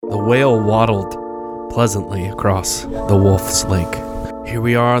The whale waddled pleasantly across the Wolf's Lake. Here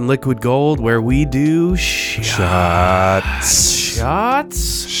we are on Liquid Gold, where we do shots.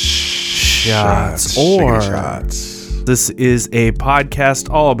 This is a podcast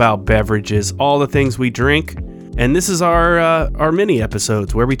all about beverages, all the things we drink. And this is our mini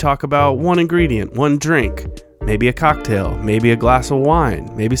episodes where we talk about one ingredient, one drink, maybe a cocktail, maybe a glass of wine,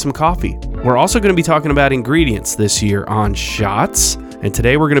 maybe some coffee. We're also going to be talking about ingredients this year on Shots. And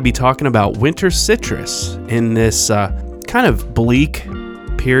today we're going to be talking about winter citrus in this kind of bleak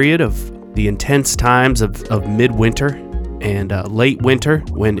period of the intense times of midwinter and late winter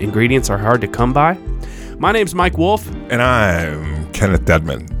when ingredients are hard to come by. My name's Mike Wolf. And I'm Kenneth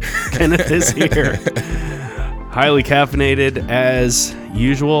Dedman. Kenneth is here. Highly caffeinated as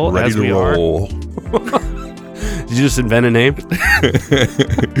usual, Ready as we to roll. are. Did you just invent a name?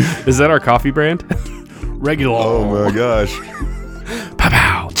 Is that our coffee brand? Regular. Oh my gosh.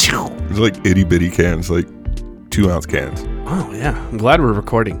 Pow. It's like itty bitty cans, like 2-ounce cans. Oh, yeah. I'm glad we're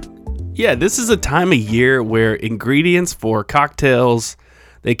recording. Yeah, this is a time of year where ingredients for cocktails,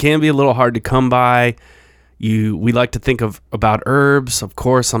 they can be a little hard to come by. We like to think about herbs. Of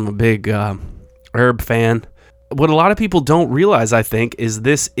course, I'm a big herb fan. What a lot of people don't realize, I think, is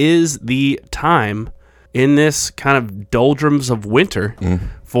this is the time in this kind of doldrums of winter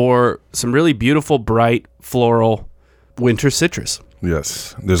for some really beautiful, bright, floral winter citrus.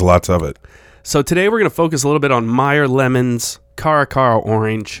 Yes, there's lots of it. So today we're going to focus a little bit on Meyer lemons, Caracara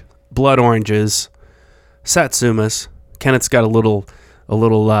orange, blood oranges, satsumas. Kenneth's got a little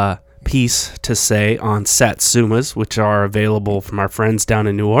piece to say on satsumas, which are available from our friends down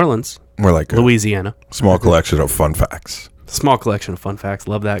in New Orleans, More like Louisiana. a small collection of fun facts. Small collection of fun facts.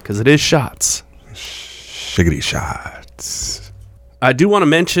 Love that because it is shots. Shiggity shots. I do want to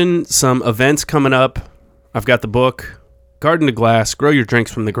mention some events coming up. I've got the book, Garden to Glass, Grow Your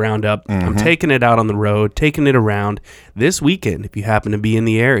Drinks from the Ground Up. I'm taking it out on the road, taking it around this weekend if you happen to be in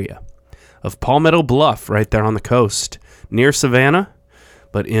the area of Palmetto Bluff, right there on the coast, near Savannah,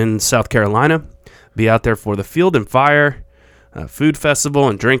 but in South Carolina. Be out there for the Field and Fire Food Festival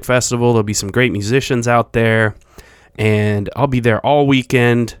and Drink Festival. There'll be some great musicians out there, and I'll be there all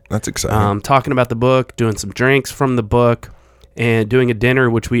weekend. That's exciting. Talking about the book, doing some drinks from the book, and doing a dinner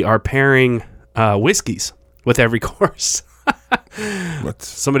which we are pairing whiskeys with every course.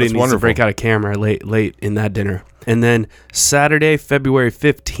 Somebody needs to break out a camera late in that dinner. And then Saturday, February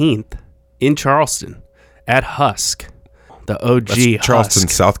 15th in Charleston at Husk, the OG That's Charleston,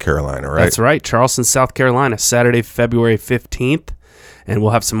 Husk. South Carolina, right? That's right, Charleston, South Carolina, Saturday, February 15th. And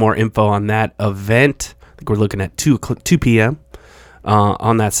we'll have some more info on that event. I think we're looking at 2 p.m.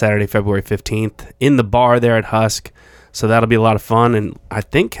 On that Saturday, February 15th in the bar there at Husk. So that'll be a lot of fun. And I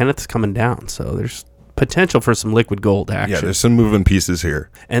think Kenneth's coming down. So there's potential for some Liquid Gold action. Yeah, there's some moving pieces here.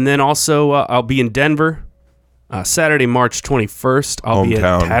 And then also I'll be in Denver Saturday, March 21st. I'll be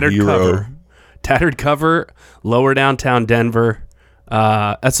at Tattered Cover, Lower Downtown Denver.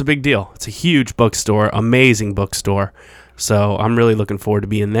 That's a big deal. It's a huge bookstore, amazing bookstore. So I'm really looking forward to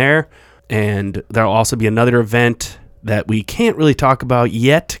being there. And there'll also be another event that we can't really talk about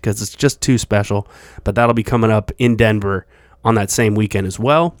yet because it's just too special. But that'll be coming up in Denver on that same weekend as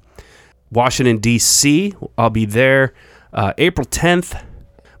well. Washington, D.C., I'll be there April 10th.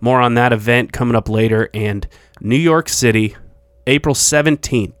 More on that event coming up later. And New York City, April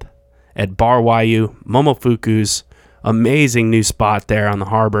 17th at Bar Waiyu, Momofuku's amazing new spot there on the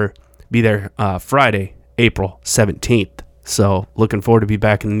harbor. Be there Friday, April 17th. So looking forward to be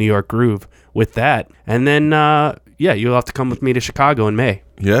back in the New York groove with that. And then, you'll have to come with me to Chicago in May.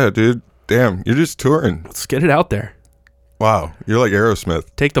 Yeah, dude. Damn, you're just touring. Let's get it out there. Wow, you're like Aerosmith.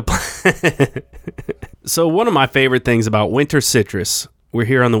 Take the So one of my favorite things about winter citrus, we're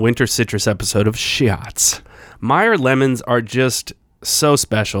here on the winter citrus episode of Shots. Meyer lemons are just so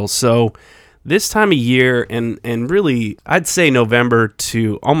special. So this time of year, and really, I'd say November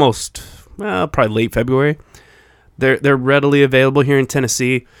to almost, probably late February, they're readily available here in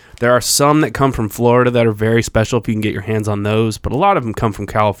Tennessee. There are some that come from Florida that are very special if you can get your hands on those, but a lot of them come from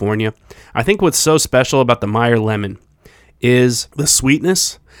California. I think what's so special about the Meyer lemon is the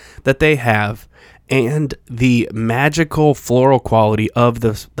sweetness that they have and the magical floral quality of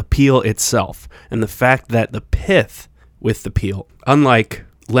the peel itself, and the fact that the pith with the peel, unlike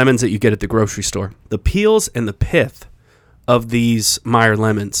lemons that you get at the grocery store, the peels and the pith of these Meyer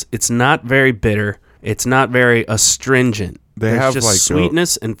lemons, it's not very bitter, it's not very astringent. There's have just like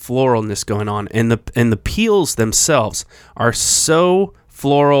sweetness and floralness going on, and the peels themselves are so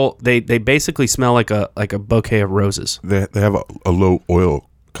floral. They basically smell like a bouquet of roses. They have a low oil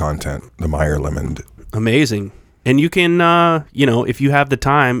content, the Meyer lemon. Amazing. And you can, if you have the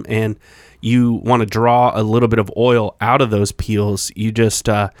time and you want to draw a little bit of oil out of those peels, you just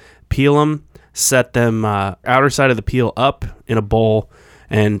peel them, set them outer side of the peel up in a bowl,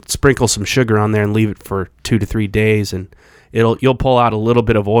 and sprinkle some sugar on there and leave it for 2 to 3 days, and you'll pull out a little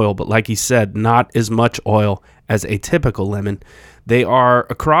bit of oil. But like he said, not as much oil as a typical lemon. They are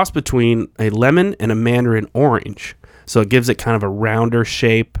a cross between a lemon and a mandarin orange, so it gives it kind of a rounder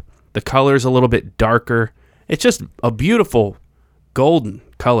shape. The color's a little bit darker. It's just a beautiful golden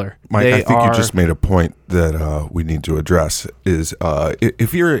color. Mike, I think you just made a point that we need to address. Is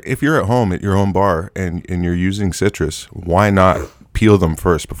if you're at home at your own bar and you're using citrus, why not peel them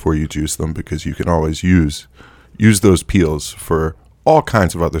first before you juice them? Because you can always use those peels for all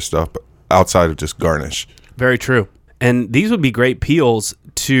kinds of other stuff outside of just garnish. Very true. And these would be great peels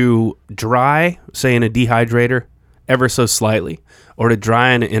to dry, say in a dehydrator, ever so slightly, or to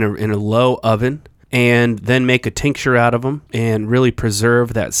dry in a low oven, and then make a tincture out of them and really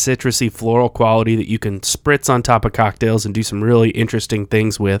preserve that citrusy floral quality that you can spritz on top of cocktails and do some really interesting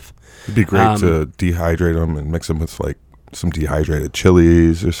things with. It'd be great to dehydrate them and mix them with like some dehydrated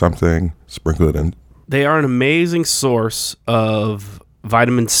chilies or something, sprinkle it in. They are an amazing source of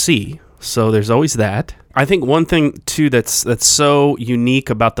vitamin C, so there's always that. I think one thing too that's so unique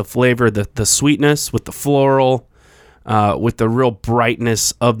about the flavor, the sweetness with the floral, with the real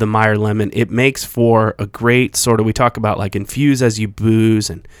brightness of the Meyer lemon, it makes for a great sort of, we talk about like infuse as you booze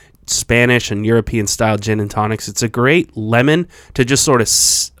and Spanish and European style gin and tonics. It's a great lemon to just sort of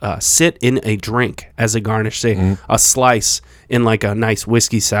sit in a drink as a garnish, say a slice in like a nice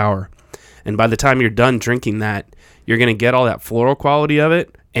whiskey sour. And by the time you're done drinking that, you're going to get all that floral quality of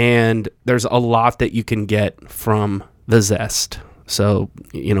it. And there's a lot that you can get from the zest. So,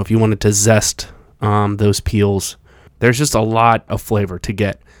 if you wanted to zest those peels, there's just a lot of flavor to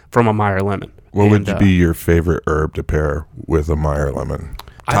get from a Meyer lemon. What would be your favorite herb to pair with a Meyer lemon?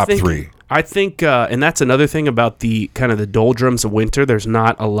 Top 3. I think, and that's another thing about the kind of the doldrums of winter. There's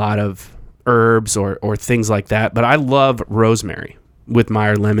not a lot of herbs or things like that. But I love rosemary with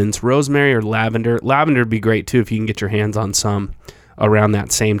Meyer lemons. Rosemary or lavender. Lavender would be great, too, if you can get your hands on some around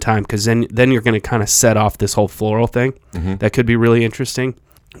that same time, because then you're going to kind of set off this whole floral thing. That could be really interesting.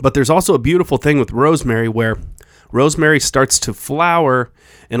 But there's also a beautiful thing with rosemary where rosemary starts to flower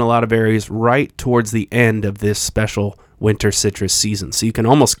in a lot of areas right towards the end of this special winter citrus season. So you can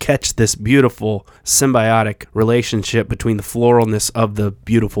almost catch this beautiful symbiotic relationship between the floralness of the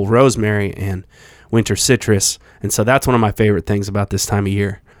beautiful rosemary and winter citrus. And so that's one of my favorite things about this time of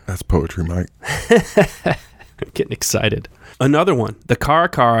year. That's poetry, Mike. I'm getting excited. Another one, the Cara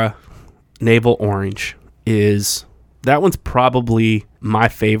Cara Navel Orange that one's probably my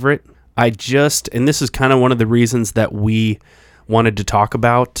favorite. And this is kind of one of the reasons that we wanted to talk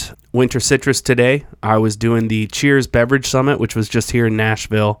about winter citrus today. I was doing the Cheers Beverage Summit, which was just here in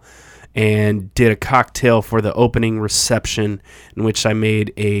Nashville, and did a cocktail for the opening reception in which I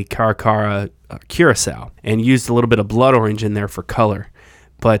made a Cara Cara Curacao and used a little bit of blood orange in there for color.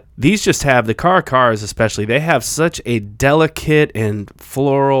 But these just have, the Cara Caras especially, they have such a delicate and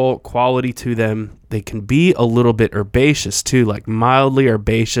floral quality to them. They can be a little bit herbaceous too, like mildly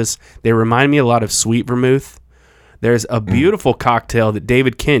herbaceous. They remind me a lot of sweet vermouth. There's a beautiful cocktail that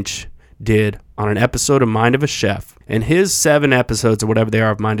David Kinch did on an episode of Mind of a Chef. And his 7 episodes or whatever they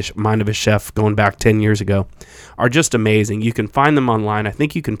are of Mind of a Chef going back 10 years ago are just amazing. You can find them online. I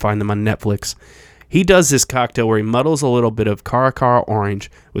think you can find them on Netflix. He does this cocktail where he muddles a little bit of Cara Cara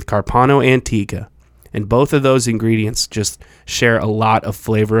orange with Carpano Antica. And both of those ingredients just share a lot of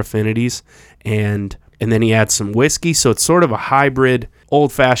flavor affinities. And then he adds some whiskey. So it's sort of a hybrid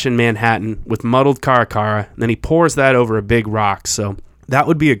old-fashioned Manhattan with muddled Cara Cara. And then he pours that over a big rock. So that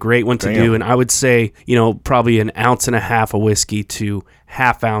would be a great one to do. And I would say, probably 1.5 ounces of whiskey to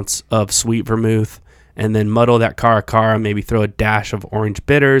 1/2 ounce of sweet vermouth. And then muddle that Cara Cara, maybe throw a dash of orange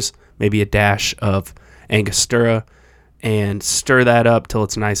bitters, maybe a dash of Angostura, and stir that up till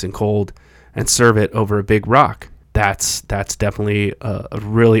it's nice and cold, and serve it over a big rock. That's definitely a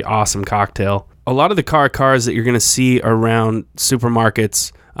really awesome cocktail. A lot of the Cara Caras that you're going to see around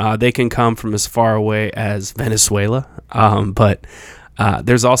supermarkets, they can come from as far away as Venezuela, but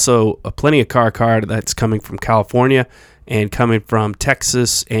there's also plenty of Cara Cara that's coming from California and coming from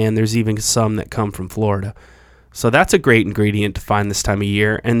Texas, and there's even some that come from Florida. So that's a great ingredient to find this time of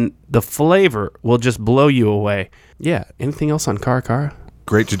year, and the flavor will just blow you away. Yeah, anything else on Cara Cara?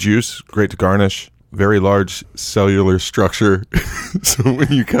 Great to juice, great to garnish, very large cellular structure. So when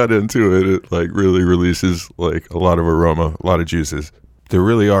you cut into it, it like really releases like a lot of aroma, a lot of juices. There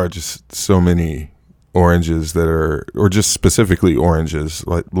really are just so many oranges that are, or just specifically oranges,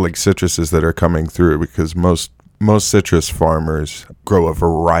 like citruses that are coming through, because most most citrus farmers grow a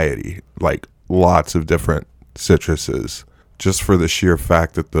variety, like lots of different citruses, just for the sheer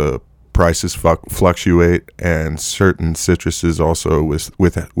fact that the prices fluctuate, and certain citruses also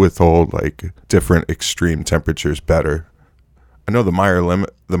withhold like different extreme temperatures better. I know the Meyer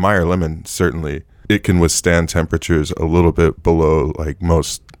lemon certainly, it can withstand temperatures a little bit below like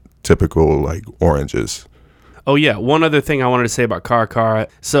most typical like oranges. Oh yeah, one other thing I wanted to say about Cara Cara.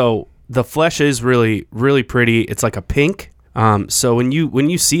 So the flesh is really, really pretty. It's like a pink. So when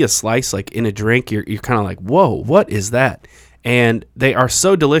you see a slice like in a drink, you're kind of like, whoa, what is that? And they are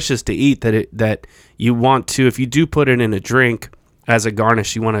so delicious to eat that you want to, if you do put it in a drink as a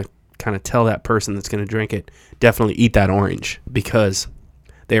garnish, you want to kind of tell that person that's going to drink it, definitely eat that orange because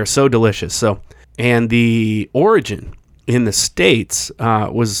they are so delicious. So, and the origin in the States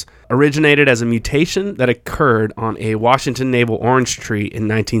was originated as a mutation that occurred on a Washington navel orange tree in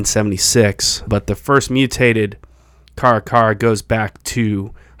 1976. But the first mutated Cara Cara goes back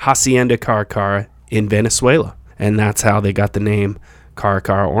to Hacienda Cara Cara in Venezuela. And that's how they got the name Cara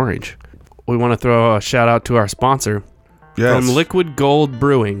Cara Orange. We want to throw a shout out to our sponsor. Yes. From Liquid Gold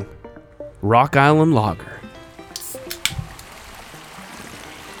Brewing, Rock Island Lager.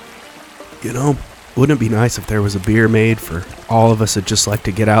 You know, wouldn't it be nice if there was a beer made for all of us that just like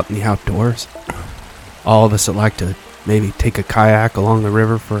to get out in the outdoors? All of us that like to maybe take a kayak along the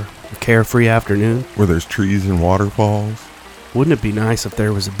river for a carefree afternoon? Where there's trees and waterfalls? Wouldn't it be nice if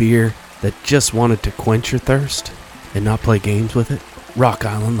there was a beer that just wanted to quench your thirst and not play games with it? Rock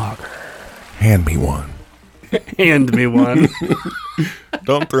Island Lager. Hand me one. Hand me one.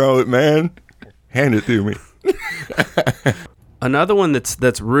 Don't throw it, man. Hand it to me. Another one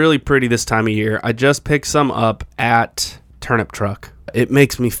that's really pretty this time of year. I just picked some up at Turnip Truck. It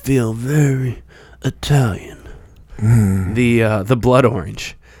makes me feel very Italian. The blood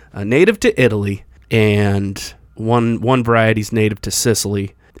orange, native to Italy, and one variety's native to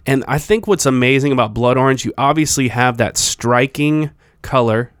Sicily. And I think what's amazing about blood orange, you obviously have that striking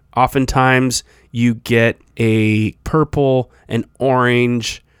color. Oftentimes you get a purple and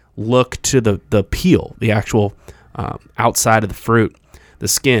orange look to the peel, the actual outside of the fruit, the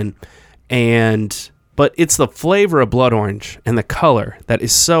skin. But it's the flavor of blood orange and the color that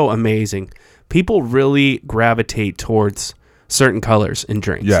is so amazing. People really gravitate towards certain colors in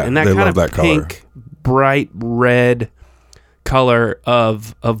drinks. Yeah, and that they kind love of that pink, color. Bright red color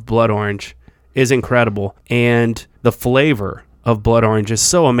of blood orange is incredible, and the flavor of blood orange is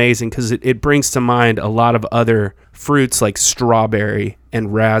so amazing because it brings to mind a lot of other fruits like strawberry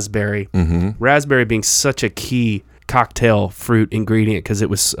and raspberry. Raspberry being such a key cocktail fruit ingredient because it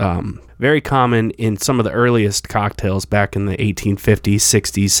was very common in some of the earliest cocktails back in the 1850s,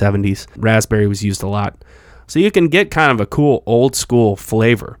 60s, 70s. Raspberry was used a lot. So you can get kind of a cool old school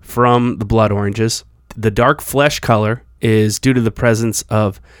flavor from the blood oranges. The dark flesh color is due to the presence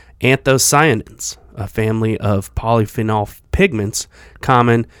of anthocyanins, a family of polyphenol pigments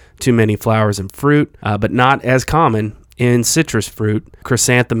common to many flowers and fruit, but not as common in citrus fruit.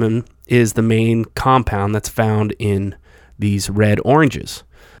 Chrysanthemum is the main compound that's found in these red oranges.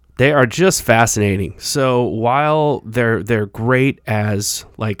 They are just fascinating. So while they're great as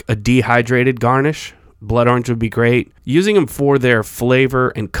like a dehydrated garnish, blood orange would be great. Using them for their flavor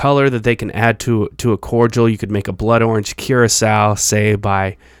and color that they can add to a cordial, you could make a blood orange curacao, say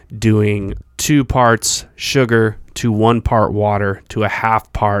by doing 2 parts sugar to 1 part water to a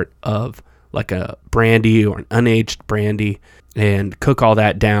half part of like a brandy or an unaged brandy, and cook all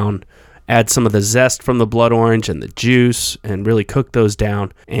that down. Add some of the zest from the blood orange and the juice and really cook those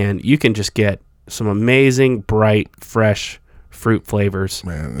down, and you can just get some amazing, bright, fresh fruit flavors.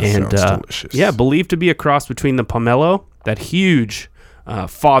 Man, that sounds delicious. Yeah, believed to be a cross between the pomelo, that huge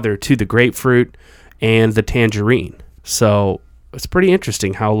father to the grapefruit, and the tangerine. So it's pretty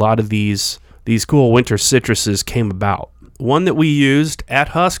interesting how a lot of these cool winter citruses came about. One that we used at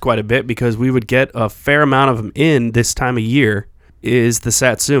Huss quite a bit because we would get a fair amount of them in this time of year is the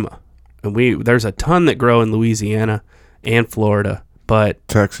Satsuma. And there's a ton that grow in Louisiana and Florida, but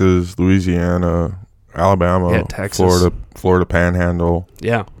Texas, Louisiana, Alabama, yeah, Texas. Florida Panhandle.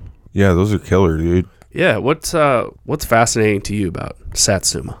 Yeah. Yeah, those are killer, dude. Yeah, what's fascinating to you about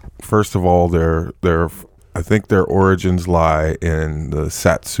Satsuma? First of all, I think their origins lie in the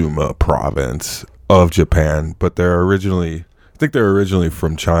Satsuma province of Japan, but they're originally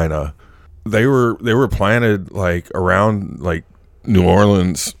from China. They were planted like around like New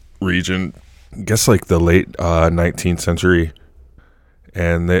Orleans region, I guess like the late 19th century,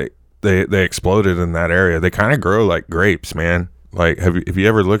 and they exploded in that area. They kind of grow like grapes, man. Like if you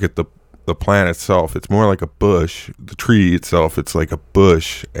ever look at the plant itself, it's more like a bush. The tree itself, it's like a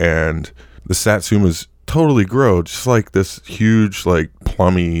bush, and the Satsuma's totally grow just like this huge, like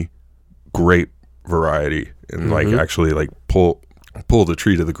plummy grape variety, and like actually like pull the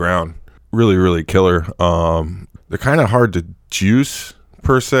tree to the ground. Really, really killer. They're kind of hard to juice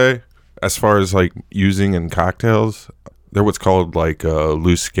per se, as far as like using in cocktails. They're what's called like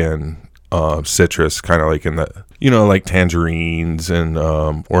loose skin citrus, kind of like in the, like tangerines and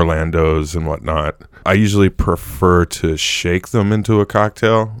Orlandos and whatnot. I usually prefer to shake them into a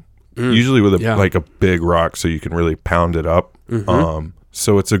cocktail, usually with like a big rock, so you can really pound it up.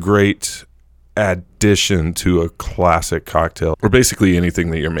 So it's a great addition to a classic cocktail, or basically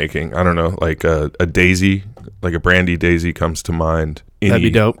anything that you're making. I don't know, like a daisy, like a brandy daisy comes to mind. That'd be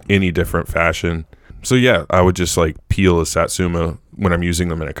dope. Any different fashion. So yeah, I would just like peel a Satsuma when I'm using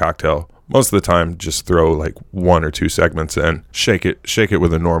them in a cocktail. Most of the time, just throw like 1 or 2 segments in, shake it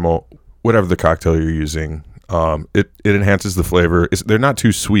with a normal, whatever the cocktail you're using. It enhances the flavor. They're not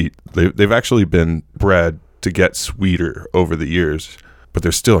too sweet. They've actually been bred to get sweeter over the years, but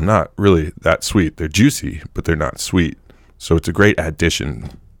they're still not really that sweet. They're juicy, but they're not sweet. So it's a great addition.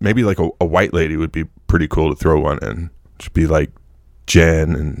 Maybe like a white lady would be pretty cool to throw one in. Just be like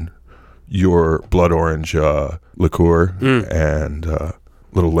gin and your blood orange liqueur and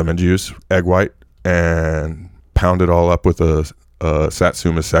little lemon juice, egg white, and pound it all up with a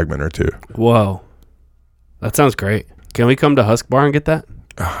Satsuma segment or 2. Whoa. That sounds great. Can we come to Husk Bar and get that?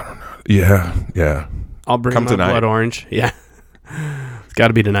 I don't know. Yeah. I'll bring my blood orange. Yeah. It's got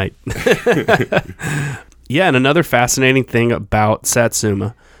to be tonight. Yeah, and another fascinating thing about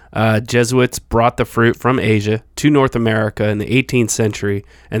Satsuma, Jesuits brought the fruit from Asia to North America in the 18th century,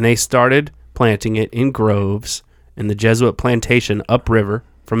 and they started planting it in groves in the Jesuit plantation upriver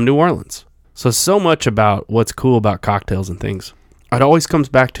from New Orleans. So much about what's cool about cocktails and things. It always comes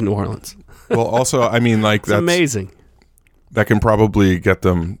back to New Orleans. Well, also, I mean, like, that's amazing. That can probably get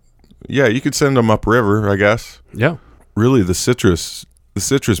them. Yeah, you could send them upriver, I guess. Yeah. Really, the citrus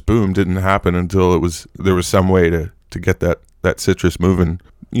boom didn't happen until there was some way to get that citrus moving,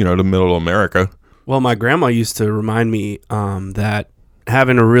 to middle America. Well, my grandma used to remind me that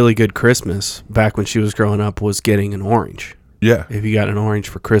having a really good Christmas back when she was growing up was getting an orange. Yeah. If you got an orange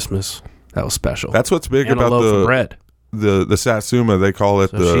for Christmas, that was special. That's what's big and about a loaf of bread. The Satsuma, they call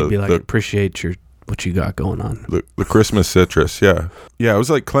it she'd be like, appreciate what you got going on. The Christmas citrus, yeah. Yeah, it was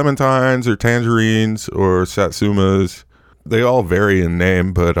like clementines or tangerines or Satsumas. They all vary in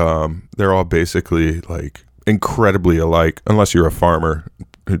name, but they're all basically like incredibly alike, unless you're a farmer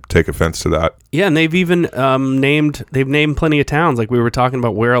who'd take offense to that. Yeah, and they've even named plenty of towns. Like we were talking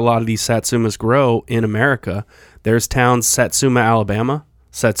about where a lot of these Satsumas grow in America. There's towns: Satsuma, Alabama;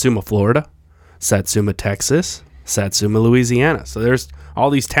 Satsuma, Florida; Satsuma, Texas; Satsuma, Louisiana. So there's all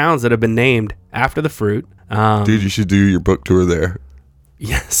these towns that have been named after the fruit. Dude, you should do your book tour there.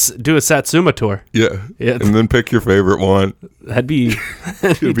 Yes, do a Satsuma tour. Yeah. And then pick your favorite one. It'd be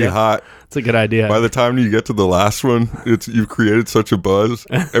hot. It's a good idea. By the time you get to the last one, you've created such a buzz.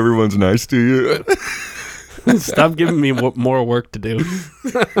 Everyone's nice to you. Stop giving me more work to do.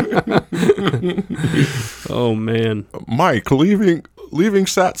 Oh man, Mike, leaving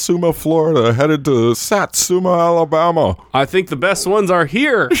Satsuma, Florida, headed to Satsuma, Alabama. I think the best ones are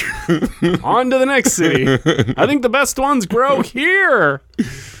here. On to the next city. I think the best ones grow here.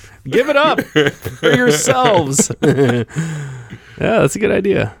 Give it up for yourselves. Yeah, that's a good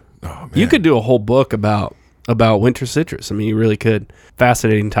idea. Oh, man. You could do a whole book about winter citrus. I mean, you really could.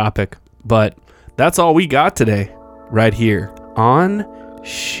 Fascinating topic. But that's all we got today, right here on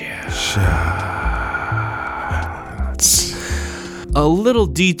Shots. A little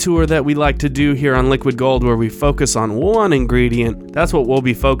detour that we like to do here on Liquid Gold, where we focus on one ingredient. That's what we'll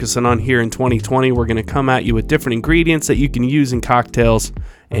be focusing on here in 2020. We're going to come at you with different ingredients that you can use in cocktails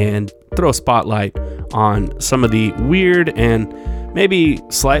and throw a spotlight on some of the weird and maybe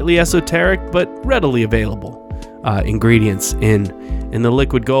slightly esoteric but readily available ingredients in the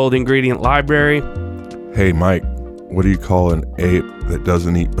Liquid Gold ingredient library. Hey, Mike, what do you call an ape that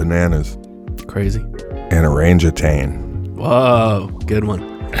doesn't eat bananas? Crazy. An orangutan. Whoa, good one.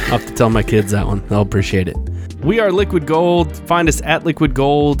 I'll have to tell my kids that one. They'll appreciate it. We are Liquid Gold. Find us at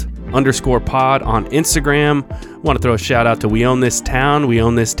liquidgold_pod on Instagram. Want to throw a shout out to We Own This Town,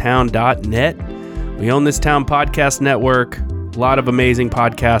 weownthistown.net. We Own This Town Podcast Network. A lot of amazing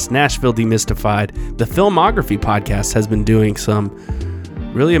podcasts. Nashville Demystified. The Filmography Podcast has been doing some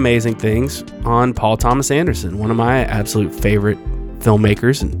really amazing things on Paul Thomas Anderson, one of my absolute favorite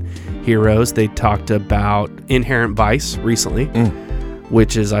filmmakers and heroes. They talked about Inherent Vice recently,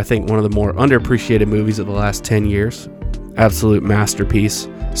 which is, I think, one of the more underappreciated movies of the last 10 years. Absolute masterpiece.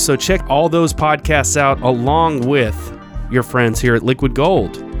 So check all those podcasts out along with your friends here at Liquid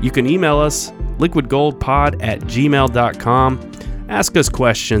Gold. You can email us, liquidgoldpod@gmail.com. Ask us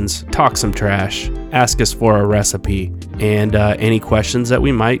questions, talk some trash, ask us for a recipe, and any questions that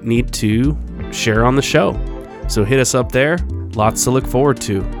we might need to share on the show. So hit us up there. Lots to look forward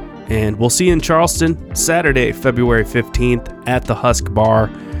to. And we'll see you in Charleston Saturday, February 15th at the Husk Bar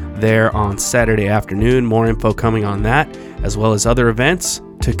there on Saturday afternoon. More info coming on that, as well as other events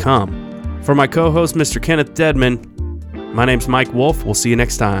to come. For my co-host, Mr. Kenneth Dedman, my name's Mike Wolf. We'll see you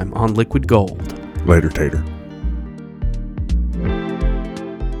next time on Liquid Gold. Later, Tater.